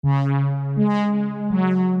Hi,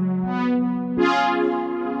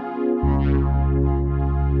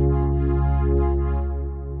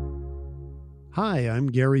 I'm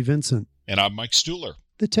Gary Vincent. And I'm Mike Stuhler.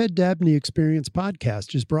 The Ted Dabney Experience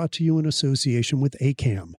podcast is brought to you in association with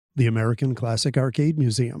ACAM, the American Classic Arcade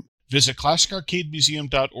Museum. Visit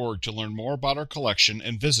classicarcademuseum.org to learn more about our collection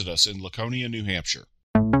and visit us in Laconia, New Hampshire.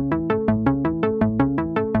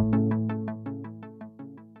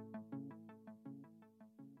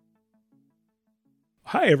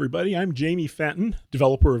 Hi, everybody. I'm Jamie Fenton,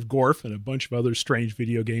 developer of Gorf and a bunch of other strange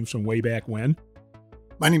video games from way back when.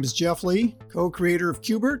 My name is Jeff Lee, co-creator of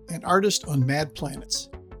Q*bert and artist on Mad Planets.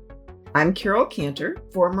 I'm Carol Cantor,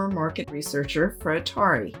 former market researcher for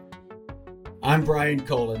Atari. I'm Brian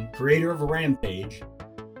Cullen, creator of Rampage.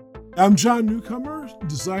 I'm John Newcomer,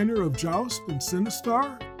 designer of Joust and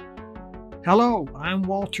Sinistar. Hello, I'm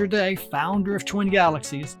Walter Day, founder of Twin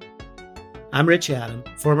Galaxies. I'm Rich Adam,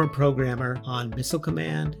 former programmer on Missile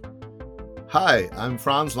Command. Hi, I'm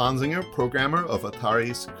Franz Lanzinger, programmer of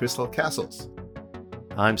Atari's Crystal Castles.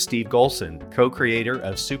 I'm Steve Golson, co-creator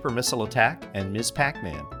of Super Missile Attack and Ms.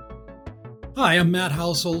 Pac-Man. Hi, I'm Matt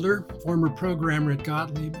Householder, former programmer at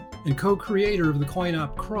Gottlieb and co-creator of the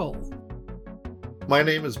coin-op Krull. My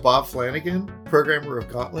name is Bob Flanagan, programmer of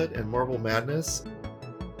Gauntlet and Marble Madness.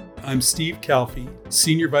 I'm Steve Calfee,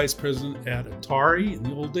 senior vice president at Atari in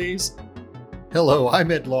the old days. Hello,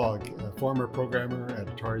 I'm Ed Logg, a former programmer at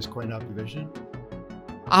Atari's coin-op division.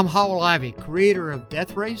 I'm Howell Ivey, creator of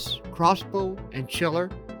Death Race, Crossbow, and Chiller.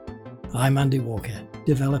 I'm Andy Walker,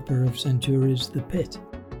 developer of Centuri's The Pit.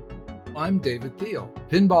 I'm David Thiel,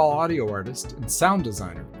 pinball audio artist and sound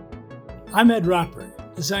designer. I'm Ed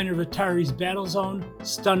Rothberg, designer of Atari's Battlezone,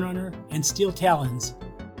 Stunrunner, and Steel Talons.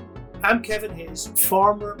 I'm Kevin Hayes,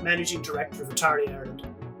 former managing director of Atari Ireland.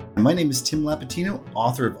 My name is Tim Lapatino,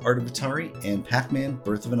 author of Art of Atari and Pac-Man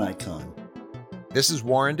Birth of an Icon. This is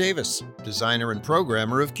Warren Davis, designer and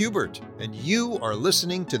programmer of Q*bert, and you are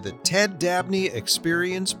listening to the Ted Dabney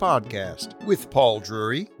Experience podcast with Paul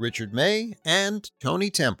Drury, Richard May, and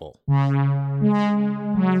Tony Temple.